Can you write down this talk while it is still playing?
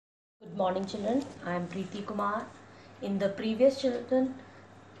Morning children, I am Preeti Kumar. In the previous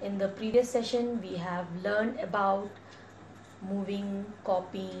session we have learned about moving,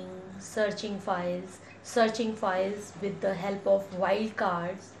 copying, searching files with the help of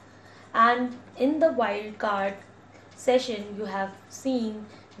wildcards. And in the wildcard session you have seen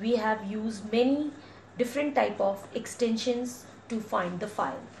we have used many different type of extensions to find the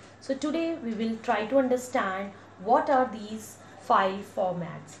file. So today we will try to understand what are these file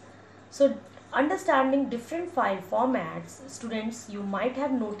formats. So understanding different file formats, students, you might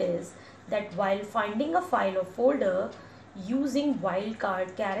have noticed that while finding a file or folder using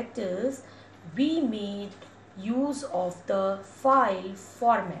wildcard characters, we made use of the file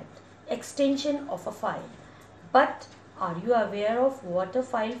format, extension of a file. But are you aware of what a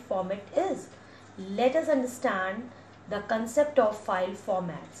file format is? Let us understand the concept of file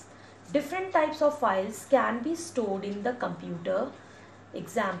formats. Different types of files can be stored in the computer.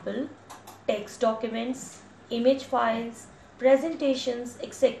 Example, text documents, image files, presentations,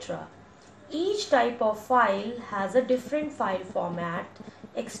 etc. Each type of file has a different file format,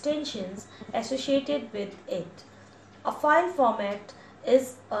 extensions associated with it. A file format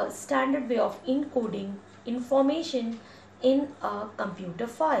is a standard way of encoding information in a computer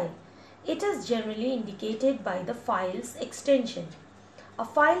file. It is generally indicated by the file's extension. A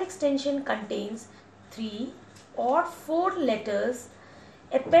file extension contains 3 or 4 letters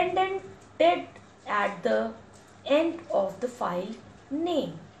appended at the end of the file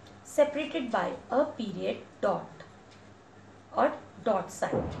name, separated by a period dot or dot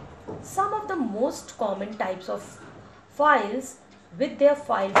sign. Some of the most common types of files with their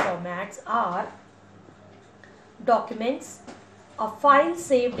file formats are documents. A file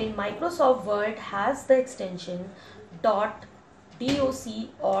saved in Microsoft Word has the extension .doc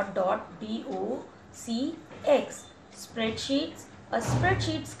or .docx. Spreadsheets. A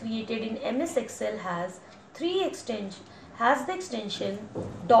spreadsheet created in MS Excel has the extension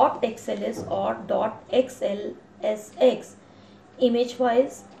 .xls or .xlsx. Image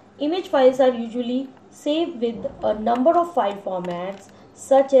files. Image files are usually saved with a number of file formats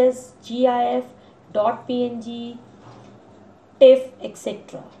such as GIF, .png, TIFF,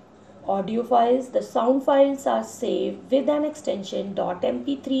 etc. Audio files. The sound files are saved with an extension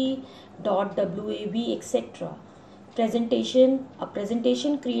 .mp3, .wav, etc. Presentation. A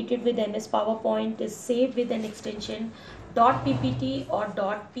presentation created with MS PowerPoint is saved with an extension .ppt or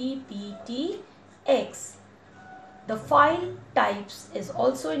 .pptx. The file types is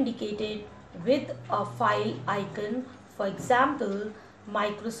also indicated with a file icon. For example,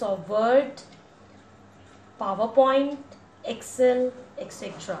 Microsoft Word, PowerPoint, Excel,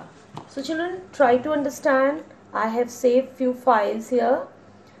 etc. So children, try to understand. I have saved few files here.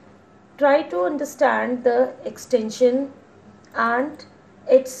 Try to understand the extension and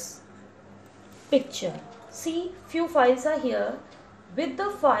its picture. See, few files are here. With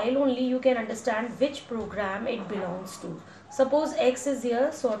the file only you can understand which program it belongs to. Suppose X is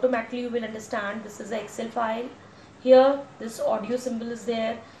here, so automatically you will understand this is an Excel file. Here this audio symbol is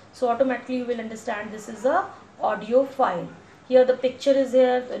there, so automatically you will understand this is a audio file. Here the picture is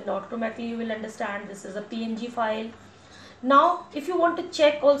here, then automatically you will understand this is a PNG file. Now if you want to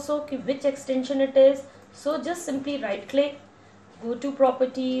check also which extension it is, so just simply right click, go to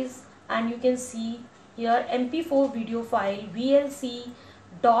properties, and you can see here MP4 video file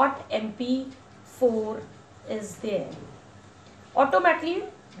VLC.mp4 is there. Automatically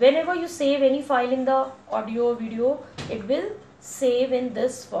whenever you save any file in the audio or video, it will save in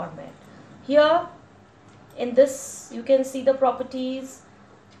this format. Here in this you can see the properties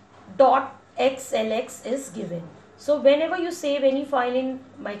 .xlx is given. So whenever you save any file in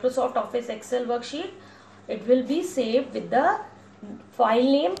Microsoft Office Excel worksheet, it will be saved with the file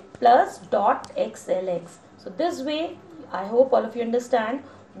name plus .xlx. So this way I hope all of you understand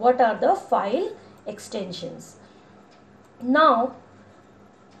what are the file extensions. Now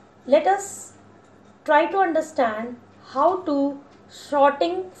let us try to understand how to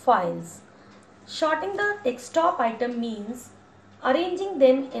sorting files. Sorting the desktop item means arranging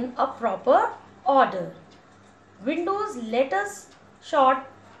them in a proper order. Windows let us sort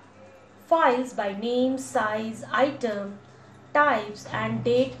files by name, size, item, types and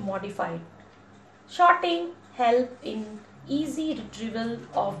date modified. Sorting helps in easy retrieval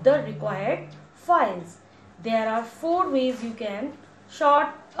of the required files. There are 4 ways you can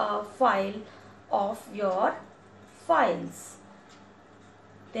sort a file of your files.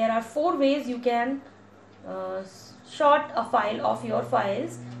 There are 4 ways you can sort a file of your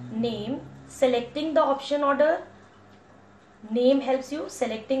files. Name, selecting the option order. Name helps you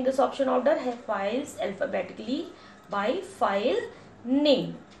selecting this option order files alphabetically by file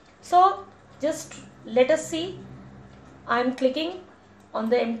name. So just let us see. I'm clicking on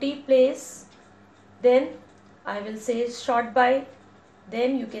the empty place, then I will say sort by,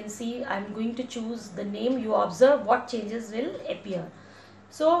 then you can see I'm going to choose the name. You observe what changes will appear.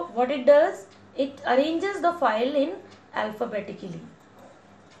 So what it does, it arranges the file in alphabetically.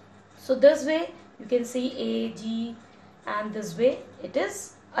 So this way you can see A, G, and this way it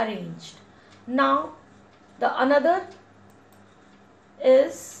is arranged. Now the another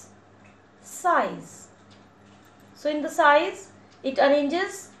is size. So in the size, it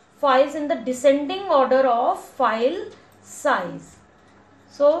arranges files in the descending order of file size.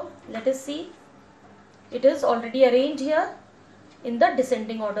 So let us see, it is already arranged here in the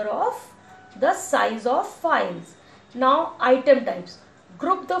descending order of the size of files. Now item types,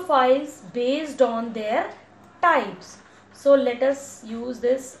 group the files based on their types. So let us use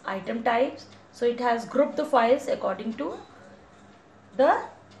this item types. So it has grouped the files according to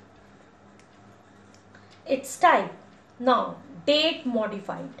its type. Now date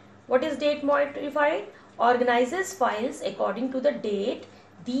modified. What is date modified? Organizes files according to the date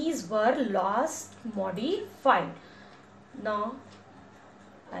these were last modified. Now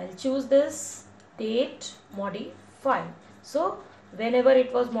I'll choose this date modified. So whenever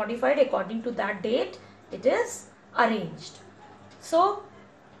it was modified according to that date, it is arranged. So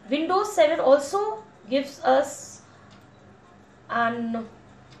Windows 7 also gives us an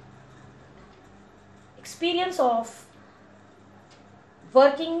experience of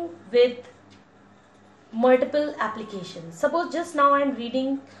working with multiple applications. Suppose just now I am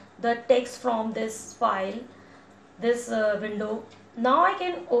reading the text from this file, this window. Now I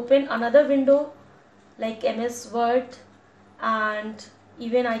can open another window like MS Word, and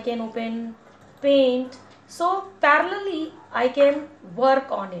even I can open Paint. So parallelly I can work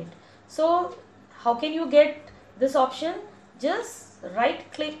on it. So how can you get this option? Just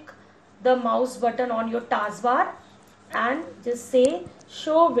right click the mouse button on your taskbar and just say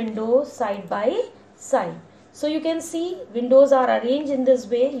show windows side by side. So you can see windows are arranged in this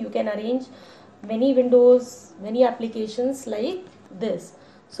way. You can arrange many windows, many applications like this.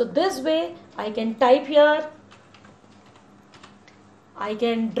 So this way I can type here, I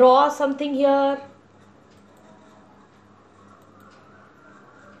can draw something here,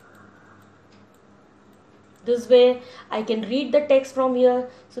 this way I can read the text from here.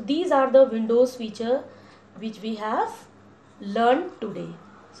 So these are the Windows feature which we have learned today.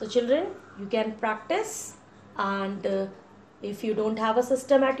 So children, you can practice, and if you don't have a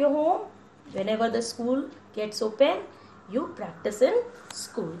system at your home, whenever the school gets open, you practice in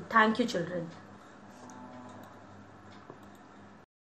school. Thank you children.